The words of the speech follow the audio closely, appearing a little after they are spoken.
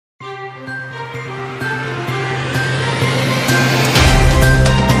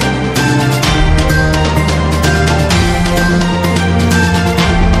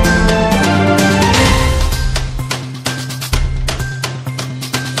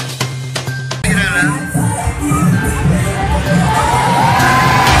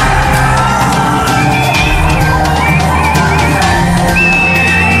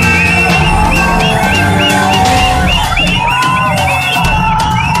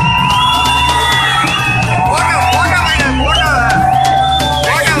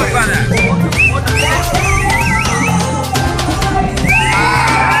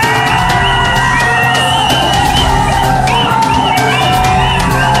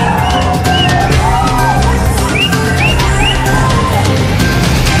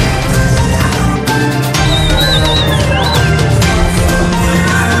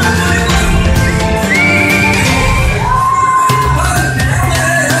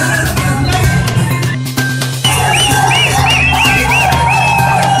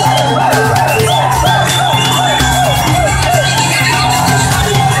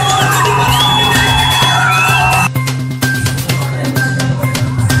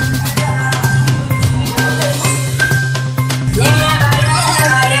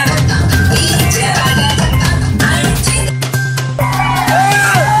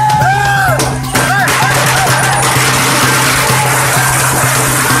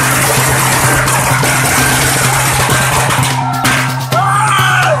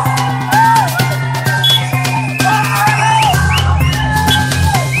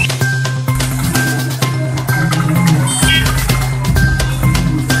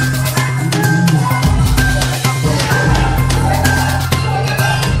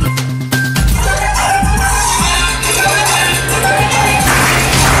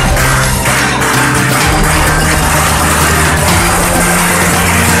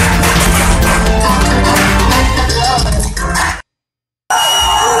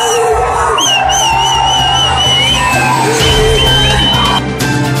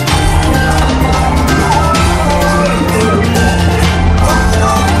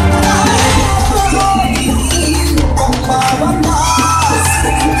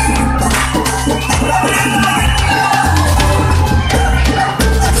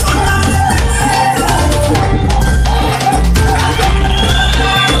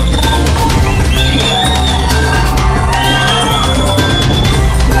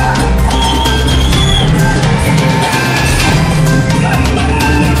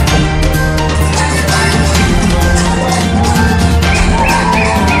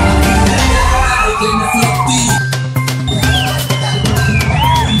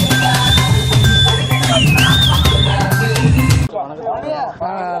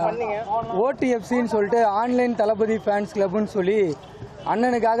OTFCன்னு சொல்லிட்டு ஆன்லைன் தளபதி ஃபேன்ஸ் கிளப்னு சொல்லி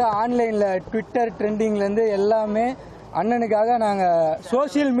அண்ணனுக்காக ஆன்லைனில் ட்விட்டர் ட்ரெண்டிங்லேருந்து எல்லாமே அண்ணனுக்காக நாங்கள்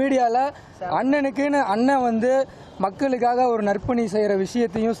சோஷியல் மீடியாவில் அண்ணனுக்குன்னு அண்ணன் வந்து மக்களுக்காக ஒரு நற்பணி செய்கிற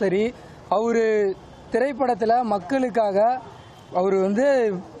விஷயத்தையும் சரி, அவர் திரைப்படத்தில் மக்களுக்காக அவர் வந்து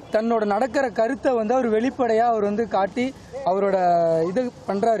தன்னோட நடக்கிற கருத்தை வந்து அவர் வெளிப்படையாக அவர் வந்து காட்டி அவரோட இது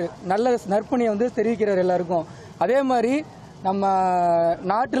பண்ணுறாரு, நல்ல நற்பணியை வந்து தெரிவிக்கிறார் எல்லாருக்கும். அதே மாதிரி நம்ம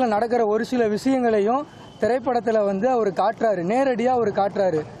நாட்டில் நடக்கிற ஒரு சில விஷயங்களையும் திரைப்படத்தில் வந்து அவர் காட்டுறாரு, நேரடியாக அவர்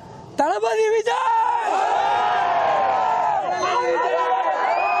காட்டுறாரு. தளபதி விஜய்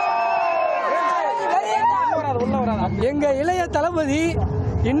எங்க இளைய தளபதி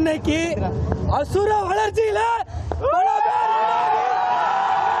இன்னைக்கு அசுர வளர்ச்சியில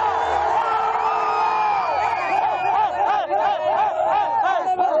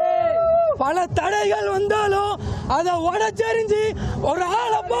பல தடைகள் வந்தாலும் அதை உடச்செறிஞ்சு ஒரு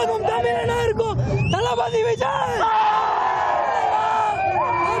ஆள போகும் தமிழனா இருக்கும் தளபதி விஜய்.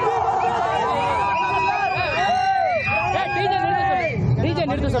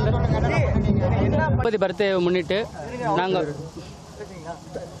 தளபதி பர்த்டே முன்னிட்டு நாங்கள்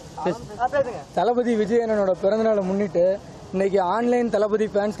தளபதி விஜயனோட பிறந்தநாளை முன்னிட்டு இன்னைக்கு ஆன்லைன் தளபதி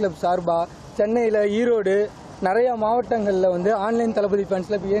ஃபேன்ஸ் கிளப் சார்பாக சென்னையில், ஈரோடு, நிறைய மாவட்டங்களில் வந்து ஆன்லைன் தளபதி ஃபேன்ஸ்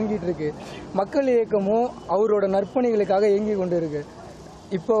கிளப் இயங்கிட்டு இருக்கு. மக்கள் இயக்கமும் அவரோட நற்பணிகளுக்காக இயங்கி கொண்டு இருக்கு.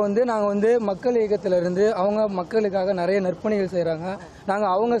 இப்போ வந்து நாங்கள் வந்து மக்கள் இயக்கத்திலிருந்து அவங்க மக்களுக்காக நிறைய நற்பணிகள் செய்கிறாங்க.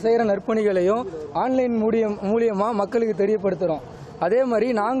 நாங்கள் அவங்க செய்கிற நற்பணிகளையும் ஆன்லைன் மூலியமாக மக்களுக்கு தெரியப்படுத்துகிறோம். அதே மாதிரி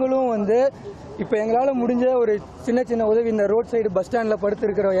நாங்களும் வந்து இப்போ எங்களால் முடிஞ்ச ஒரு சின்ன சின்ன உதவி, இந்த ரோட் சைடு பஸ் ஸ்டாண்டில்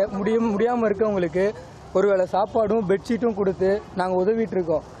படுத்துருக்கிற முடியாமல் இருக்கவங்களுக்கு ஒருவேளை சாப்பாடும் பெட்ஷீட்டும் கொடுத்து நாங்கள்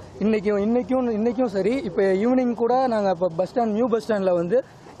உதவிட்டுருக்கோம். இன்றைக்கும் சரி, இப்போ ஈவினிங் கூட நாங்கள் இப்போ நியூ பஸ் ஸ்டாண்டில் வந்து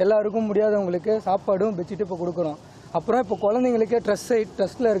எல்லாருக்கும் முடியாதவங்களுக்கு சாப்பாடும் பெட்ஷீட்டும் இப்போ கொடுக்குறோம். அப்புறம் இப்போ குழந்தைங்களுக்கு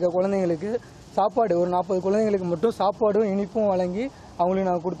ட்ரஸ்ட்டில் இருக்க குழந்தைங்களுக்கு சாப்பாடு, ஒரு 40 குழந்தைங்களுக்கு மட்டும் சாப்பாடும் இனிப்பும் வழங்கி அவங்களுக்கு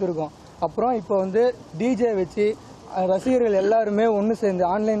நாங்கள் கொடுத்துருக்கோம். அப்புறம் இப்போ வந்து டிஜே வச்சு ரசிகர்கள் எல்லாருமே ஒன்று சேர்ந்து,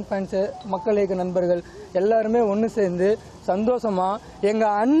 ஆன்லைன் ஃபேன்ஸு, மக்கள் இயக்க நண்பர்கள் எல்லாருமே ஒன்று சேர்ந்து சந்தோஷமாக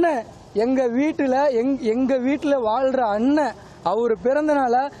எங்கள் அண்ணன் எங்கள் வீட்டில் வாழ்கிற அண்ணன் அவர் பிறந்த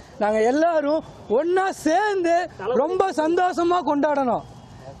நாளை நாங்கள் எல்லாரும் ஒன்றா சேர்ந்து ரொம்ப சந்தோஷமாக கொண்டாடணும்.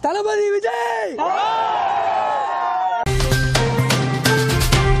 தளபதி விஜய்!